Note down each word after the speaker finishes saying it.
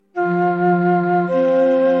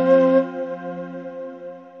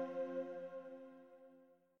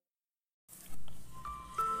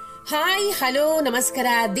Hello ನಮಸ್ಕಾರ.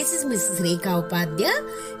 This is miss ರೇಖಾ ಉಪಾಧ್ಯ.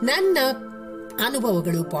 ನನ್ನ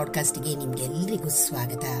ಅನುಭವಗಳು ಪಾಡ್ಕಾಸ್ಟ್ಗೆ ನಿಮ್ಗೆಲ್ಲರಿಗೂ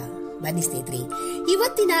ಸ್ವಾಗತ. ಬನ್ನಿ ಸ್ನೇಹಿತರೆ,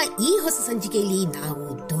 ಇವತ್ತಿನ ಈ ಹೊಸ ಸಂಚಿಕೆಯಲ್ಲಿ ನಾವು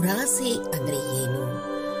ದುರಾಸೆ ಅಂದ್ರೆ ಏನು.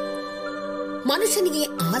 ಮನುಷ್ಯನಿಗೆ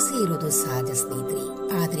ಆಸೆ ಇರೋದು ಸಹಜ ಸ್ನೇಹಿತರೆ,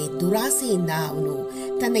 ಆದ್ರೆ ದುರಾಸೆಯಿಂದ ಅವನು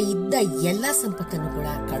ತನ್ನ ಇದ್ದ ಎಲ್ಲ ಸಂಪತ್ತನ್ನು ಕೂಡ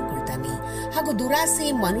ಕಳ್ಕೊಳ್ತಾನೆ. ಹಾಗೂ ದುರಾಸೆ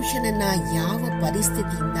ಮನುಷ್ಯನನ್ನ ಯಾವ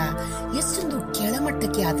ಪರಿಸ್ಥಿತಿಯಿಂದ ಎಷ್ಟೊಂದು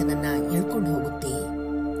ಕೆಳಮಟ್ಟಕ್ಕೆ ಅದನ್ನ ಎಳ್ಕೊಂಡು ಹೋಗುತ್ತೆ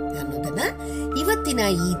ಅನ್ನೋದನ್ನ ಇವತ್ತಿನ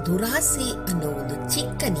ಈ ದುರಾಸೆ ಅನ್ನೋ ಒಂದು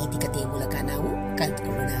ಚಿಕ್ಕ ನೀತಿಕತೆಯ ಮೂಲಕ ನಾವು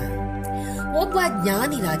ಕಲ್ತ್ಕೊಳ್ಳೋಣ. ಒಬ್ಬ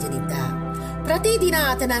ಜ್ಞಾನಿ ರಾಜನಿದ್ದ. ಪ್ರತಿದಿನ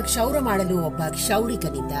ಆತನ ಕ್ಷೌರ ಮಾಡಲು ಒಬ್ಬ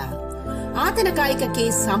ಕ್ಷೌರಿಕನಿದ್ದ. ಆತನ ಕಾಯಕಕ್ಕೆ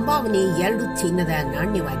ಸಂಭಾವನೆ 2 ಚಿನ್ನದ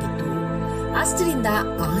ನಾಣ್ಯವಾಗಿತ್ತು. ಅಷ್ಟರಿಂದ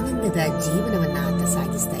ಆನಂದದ ಜೀವನವನ್ನ ಆತ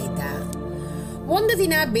ಸಾಗಿಸ್ತಾ ಇದ್ದ. ಒಂದು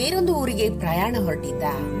ದಿನ ಬೇರೊಂದು ಊರಿಗೆ ಪ್ರಯಾಣ ಹೊರಟಿದ್ದ.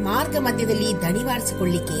 ಮಾರ್ಗ ಮಧ್ಯದಲ್ಲಿ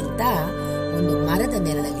ದಣಿವಾರಿಸಿಕೊಳ್ಳಿಕ್ಕೆ ಅಂತ ಒಂದು ಮರದ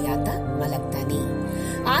ನೆರಳಲ್ಲಿ ಆತ ಮಲಗ್ತಾನೆ.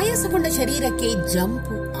 ಆಯಾಸಗೊಂಡ ಶರೀರಕ್ಕೆ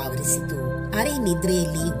ಜಂಪು ಆವರಿಸಿತು. ಅರೆ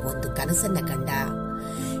ನಿದ್ರೆಯಲ್ಲಿ ಒಂದು ಕನಸನ್ನ ಕಂಡ.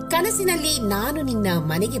 ಕನಸಿನಲ್ಲಿ ನಾನು ನಿನ್ನ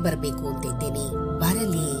ಮನೆಗೆ ಬರಬೇಕು ಅಂತಿದ್ದೇನೆ,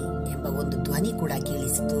 ಬರಲಿ ಎಂಬ ಒಂದು ಧ್ವನಿ ಕೂಡ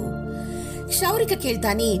ಕೇಳಿಸಿತು. ಕ್ಷೌರಿಕ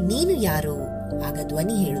ಕೇಳ್ತಾನೆ, ನೀನು ಯಾರು? ಆಗ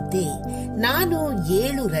ಧ್ವನಿ ಹೇಳುತ್ತೆ, ನಾನು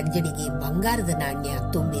 7 ರಂಜನಿಗೆ ಬಂಗಾರದ ನಾಣ್ಯ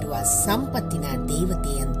ತುಂಬಿರುವ ಸಂಪತ್ತಿನ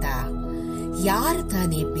ದೇವತೆ ಅಂತ. ಯಾರು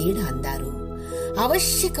ತಾನೇ ಬೇಡ ಅಂದಾರು?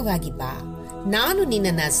 ಅವಶ್ಯಕವಾಗಿ ಬಾ, ನಾನು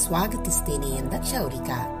ನಿನ್ನನ್ನ ಸ್ವಾಗತಿಸ್ತೇನೆ ಎಂದ ಕ್ಷೌರಿಕ.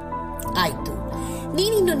 ಆಯ್ತು,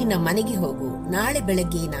 ನೀನಿನ್ನು ನಿನ್ನ ಮನೆಗೆ ಹೋಗು, ನಾಳೆ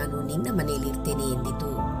ಬೆಳಗ್ಗೆ ನಾನು ನಿನ್ನ ಮನೆಯಲ್ಲಿ ಇರ್ತೇನೆ ಎಂದಿತು.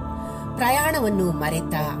 ಪ್ರಯಾಣವನ್ನು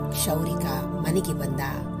ಮರೆತ ಕ್ಷೌರಿಕ ಮನೆಗೆ ಬಂದ.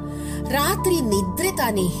 ರಾತ್ರಿ ನಿದ್ರೆ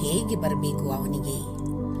ತಾನೇ ಹೇಗೆ ಬರಬೇಕು ಅವನಿಗೆ.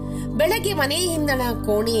 ಬೆಳಗ್ಗೆ ಮನೆ ಹಿಂದಣ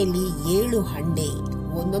ಕೋಣೆಯಲ್ಲಿ 7 ಹಂಡೆ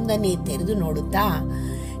ಒಂದೊಂದನ್ನೇ ತೆರೆದು ನೋಡುತ್ತಾ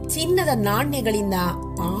ಚಿನ್ನದ ನಾಣ್ಯಗಳಿಂದ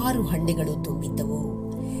 6 ಹಂಡೆಗಳು ತುಂಬಿದ್ದವು.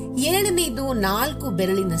 7ನೇದು 4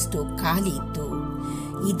 ಬೆರಳಿನಷ್ಟು ಖಾಲಿ ಇತ್ತು.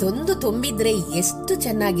 ಇದೊಂದು ತುಂಬಿದ್ರೆ ಎಷ್ಟು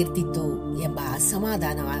ಚೆನ್ನಾಗಿರ್ತಿತ್ತು ಎಂಬ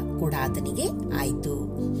ಅಸಮಾಧಾನ ಕೂಡ ಆತನಿಗೆ ಆಯಿತು.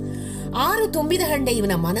 6 ತುಂಬಿದ ಹಂಡೆ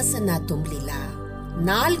ಇವನ ಮನಸ್ಸನ್ನ ತುಂಬಲಿಲ್ಲ.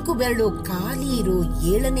 4 ಬೆರಳು ಖಾಲಿ ಇರೋ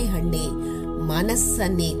 7ನೇ ಹಂಡೆ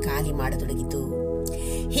ಮನಸ್ಸನ್ನೇ ಖಾಲಿ ಮಾಡತೊಡಗಿತು.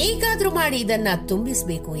 ಹೇಗಾದ್ರೂ ಮಾಡಿ ಇದನ್ನ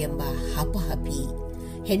ತುಂಬಿಸಬೇಕು ಎಂಬ ಹಪಹಪಿ.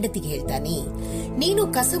 ಹೆಂಡತಿಗೆ ಹೇಳ್ತಾನೆ, ನೀನು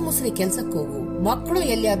ಕಸ ಮುಸ್ರೆ ಕೆಲ್ಸಕ್ಕೆ ಹೋಗು, ಮಕ್ಕಳು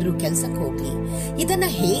ಎಲ್ಲಿಯಾದ್ರೂ ಕೆಲ್ಸಕ್ಕೆ ಹೋಗ್ಲಿ, ಇದನ್ನ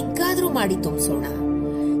ಹೇಗಾದ್ರೂ ಮಾಡಿ ತುಂಬಿಸೋಣ.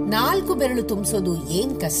 4 ಬೆರಳು ತುಂಬಿಸೋದು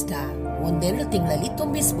ಏನ್ ಕಷ್ಟ, 1-2 ತಿಂಗಳಲ್ಲಿ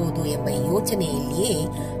ತುಂಬಿಸಬಹುದು ಎಂಬ ಯೋಚನೆಯಲ್ಲಿಯೇ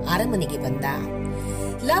ಅರಮನೆಗೆ ಬಂದ.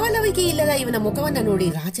 ಲವಲವಿಕೆ ಇಲ್ಲದ ಇವನ ಮುಖವನ್ನ ನೋಡಿ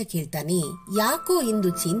ರಾಜ ಕೇಳ್ತಾನೆ, ಯಾಕೋ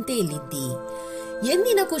ಇಂದು ಚಿಂತೆಯಲ್ಲಿದ್ದಿ,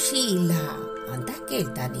 ಎಂದಿನ ಖುಷಿ ಇಲ್ಲ ಅಂತ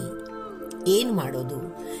ಕೇಳ್ತಾನೆ. ಏನ್ ಮಾಡೋದು,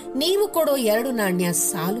 ನೀವು ಕೊಡೋ 2 ನಾಣ್ಯ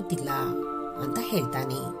ಸಾಲುತ್ತಿಲ್ಲ ಅಂತ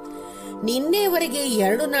ಹೇಳ್ತಾನೆ. ನಿನ್ನೆವರೆಗೆ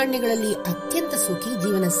 2 ನಾಣ್ಯಗಳಲ್ಲಿ ಅತ್ಯಂತ ಸುಖಿ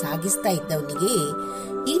ಜೀವನ ಸಾಗಿಸ್ತಾ ಇದ್ದವನಿಗೆ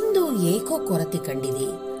ಇಂದು ಏಕೋ ಕೊರತೆ ಕಂಡಿದೆ.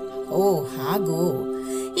 ಓ ಹಾಗೋ,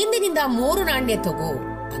 ಇಂದಿನಿಂದ 3 ನಾಣ್ಯ ತಗೋ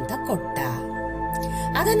ಅಂತ ಕೊಟ್ಟ.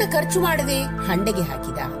 ಅದನ್ನ ಖರ್ಚು ಮಾಡದೆ ಹಂಡೆಗೆ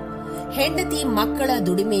ಹಾಕಿದ. ಹೆಂಡತಿ ಮಕ್ಕಳ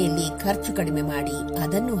ದುಡಿಮೆಯಲ್ಲಿ ಖರ್ಚು ಕಡಿಮೆ ಮಾಡಿ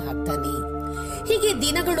ಅದನ್ನು ಹಾಕ್ತಾನೆ. ಹೀಗೆ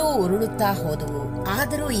ದಿನಗಳು ಉರುಳುತ್ತಾ ಹೋದವು.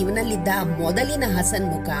 ಆದರೂ ಇವನಲ್ಲಿದ್ದ ಮೊದಲಿನ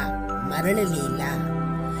ಹಸನ್ಮುಖ ಮರಳಲೇ ಇಲ್ಲ.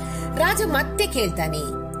 ರಾಜ ಮತ್ತೆ ಕೇಳ್ತಾನೆ,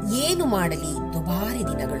 ಏನು ಮಾಡಲಿ, ದುಬಾರಿ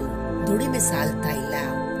ದಿನಗಳು, ದುಡಿಮೆ ಸಾಲ್ತಾ ಇಲ್ಲ.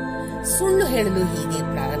 ಸುಳ್ಳು ಹೇಳಲು ಹೀಗೆ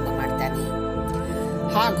ಪ್ರಾರಂಭ ಮಾಡ್ತಾನೆ.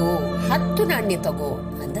 ಹಾಗೂ 10 ನಾಣ್ಯ ತಗೋ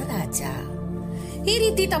ಅಂದ ರಾಜ. ಈ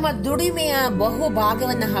ರೀತಿ ತಮ್ಮ ದುಡಿಮೆಯ ಬಹು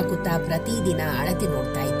ಭಾಗವನ್ನ ಹಾಕುತ್ತಾ ಪ್ರತಿದಿನ ಅಳತೆ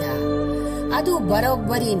ನೋಡ್ತಾ ಇದ್ದ. ಅದು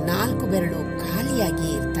ಬರೋಬ್ಬರಿ 4 ಬೆರಳು ಖಾಲಿಯಾಗಿ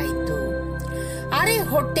ಇರ್ತಾ ಇತ್ತು. ಅರೆ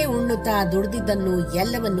ಹೊಟ್ಟೆ ಉಣ್ಣುತ್ತಾ ದುಡಿದಿದ್ದನ್ನು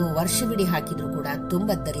ಎಲ್ಲವನ್ನು ವರ್ಷವಿಡಿ ಹಾಕಿದ್ರು ಕೂಡ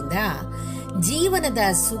ತುಂಬದ್ದರಿಂದ ಜೀವನದ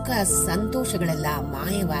ಸುಖ ಸಂತೋಷಗಳೆಲ್ಲ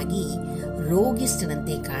ಮಾಯವಾಗಿ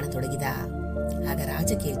ರೋಗಿಷ್ಠನಂತೆ ಕಾಣತೊಡಗಿದ. ಆಗ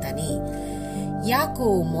ರಾಜ ಕೇಳ್ತಾನೆ, ಯಾಕೋ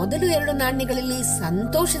ಮೊದಲು 2 ನಾಣ್ಯಗಳಲ್ಲಿ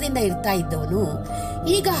ಸಂತೋಷದಿಂದ ಇರ್ತಾ ಇದ್ದವನು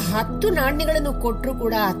ಈಗ 10 ನಾಣ್ಯಗಳನ್ನು ಕೊಟ್ಟರು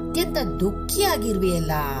ಕೂಡ ಅತ್ಯಂತ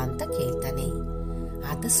ದುಃಖಿಯಾಗಿರುವೆಯಲ್ಲ ಅಂತ ಕೇಳ್ತಾನೆ.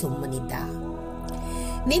 ಆತ ಸುಮ್ಮನಿದ್ದ.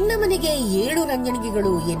 ನಿನ್ನ ಮನೆಗೆ 7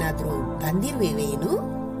 ರಂಜನಿಗೆಗಳು ಏನಾದ್ರೂ ಬಂದಿರುವೆವೇನು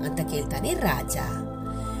ಅಂತ ಕೇಳ್ತಾನೆ ರಾಜ.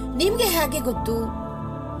 ನಿಮ್ಗೆ ಹೇಗೆ ಗೊತ್ತು?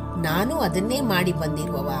 ನಾನು ಅದನ್ನೇ ಮಾಡಿ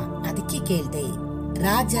ಬಂದಿರುವವ, ಅದಕ್ಕೆ ಕೇಳ್ದೆ.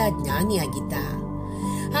 ರಾಜ ಜ್ಞಾನಿಯಾಗಿದ್ದ.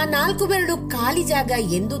 ಆ 4 ಬೆರಳು ಖಾಲಿ ಜಾಗ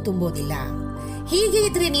ಎಂದೂ ತುಂಬೋದಿಲ್ಲ. ಹೀಗೆ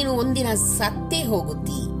ಇದ್ರೆ ನೀನು ಒಂದಿನ ಸತ್ತೇ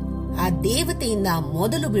ಹೋಗುತ್ತಿ. ಆ ದೇವತೆಯಿಂದ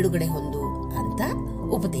ಮೊದಲು ಬಿಡುಗಡೆ ಹೊಂದು ಅಂತ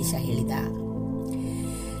ಉಪದೇಶ ಹೇಳಿದ.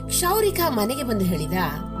 ಕ್ಷೌರಿಕ ಮನೆಗೆ ಬಂದು ಹೇಳಿದ,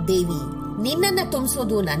 ದೇವಿ, ನಿನ್ನನ್ನ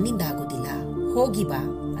ತುಂಬಿಸೋದು ನನ್ನಿಂದ ಆಗುದಿಲ್ಲ, ಹೋಗಿ ಬಾ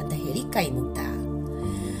ಅಂತ ಹೇಳಿ ಕೈ ಮುಟ್ಟ.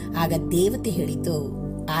 ಆಗ ದೇವತೆ ಹೇಳಿತು,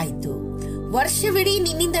 ಆಯ್ತು, ವರ್ಷವಿಡೀ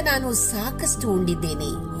ನಿನ್ನಿಂದ ನಾನು ಸಾಕಷ್ಟು ಉಂಡಿದ್ದೇನೆ,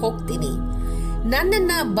 ಹೋಗ್ತೇನೆ.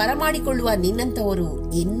 ನನ್ನನ್ನ ಬರಮಾಡಿಕೊಳ್ಳುವ ನಿನ್ನಂತವರು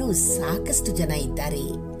ಇನ್ನೂ ಸಾಕಷ್ಟು ಜನ ಇದ್ದಾರೆ.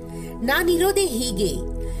 ನಾನಿರೋದೇ ಹೀಗೆ.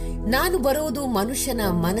 ನಾನು ಬರುವುದು ಮನುಷ್ಯನ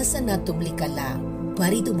ಮನಸ್ಸನ್ನ ತುಂಬಲಿಕ್ಕಲ್ಲ,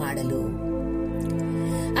 ಬರಿದು ಮಾಡಲು.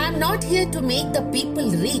 I am not here to make the people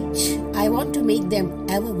rich, I want to make them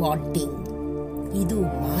ever wanting. ಇದು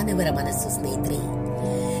ಮಾನವರ ಮನಸ್ಸು ಸ್ನೇಹಿತರೆ.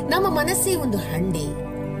 ನಮ್ಮ ಮನಸ್ಸೇ ಒಂದು ಹಂಡೆ,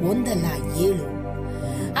 ಒಂದಲ್ಲ 7.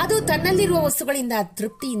 ಅದು ತನ್ನಲ್ಲಿರುವ ವಸ್ತುಗಳಿಂದ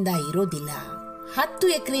ತೃಪ್ತಿಯಿಂದ ಇರೋದಿಲ್ಲ. 10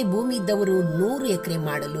 ಎಕರೆ ಭೂಮಿ ಇದ್ದವರು 100 ಎಕರೆ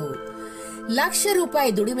ಮಾಡಲು, ಲಕ್ಷ ರೂಪಾಯಿ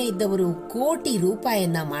ದುಡಿಮೆ ಇದ್ದವರು ಕೋಟಿ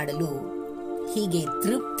ರೂಪಾಯಿಯನ್ನ ಮಾಡಲು, ಹೀಗೆ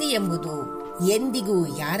ತೃಪ್ತಿ ಎಂಬುದು ಎಂದಿಗೂ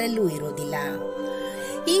ಯಾರಲ್ಲೂ ಇರೋದಿಲ್ಲ.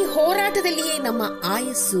 ಈ ಹೋರಾಟದಲ್ಲಿಯೇ ನಮ್ಮ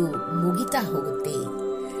ಆಯಸ್ಸು ಮುಗಿತಾ ಹೋಗುತ್ತೆ.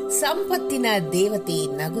 ಸಂಪತ್ತಿನ ದೇವತೆ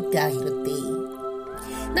ನಗುತ್ತಾ ಇರುತ್ತೆ.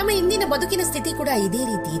 ನಮ್ಮ ಇಂದಿನ ಬದುಕಿನ ಸ್ಥಿತಿ ಕೂಡ ಇದೇ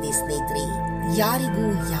ರೀತಿ ಇದೆ ಸ್ನೇಹಿತರೆ. ಯಾರಿಗೂ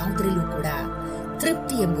ಯಾವುದರಲ್ಲೂ ಕೂಡ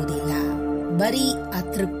ತೃಪ್ತಿ ಎಂಬುದಿಲ್ಲ. ಬರೀ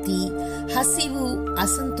ಅತೃಪ್ತಿ, ಹಸಿವು,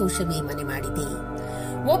 ಅಸಂತೋಷವೇ ಮನೆ ಮಾಡಿದೆ.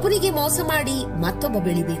 ಒಬ್ಬರಿಗೆ ಮೋಸ ಮಾಡಿ ಮತ್ತೊಬ್ಬ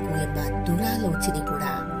ಬೆಳಿಬೇಕು ಎಂಬ ದುರಾಲೋಚನೆ ಕೂಡ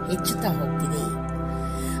ಹೆಚ್ಚುತ್ತಾ ಹೋಗ್ತಿದೆ.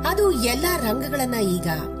 ಅದು ಎಲ್ಲಾ ರಂಗಗಳನ್ನ ಈಗ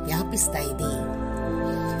ವ್ಯಾಪಿಸ್ತಾ ಇದೆ.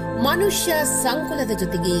 ಮನುಷ್ಯ ಸಂಕುಲದ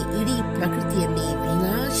ಜೊತೆಗೆ ಇಡೀ ಪ್ರಕೃತಿಯನ್ನೇ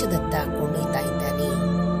ವಿನಾಶದತ್ತ ಕೊಂಡೊಯ್ತಾ ಇದ್ದಾನೆ.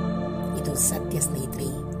 ಇದು ಸತ್ಯ ಸ್ನೇಹಿತರೆ,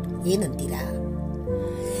 ಏನಂತೀರಾ?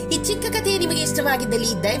 ಈ ಚಿಕ್ಕ ಕಥೆ ನಿಮಗೆ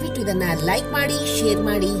ಇಷ್ಟವಾಗಿದ್ದಲ್ಲಿ ದಯವಿಟ್ಟು ಇದನ್ನ ಲೈಕ್ ಮಾಡಿ, ಶೇರ್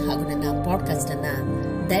ಮಾಡಿ, ಹಾಗೂ ನನ್ನ ಪಾಡ್ಕಾಸ್ಟ್ ಅನ್ನ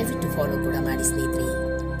ದಯವಿಟ್ಟು ಫಾಲೋ ಕೂಡ ಮಾಡಿ ಸ್ನೇಹಿತರೆ.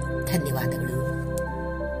 ಧನ್ಯವಾದಗಳು.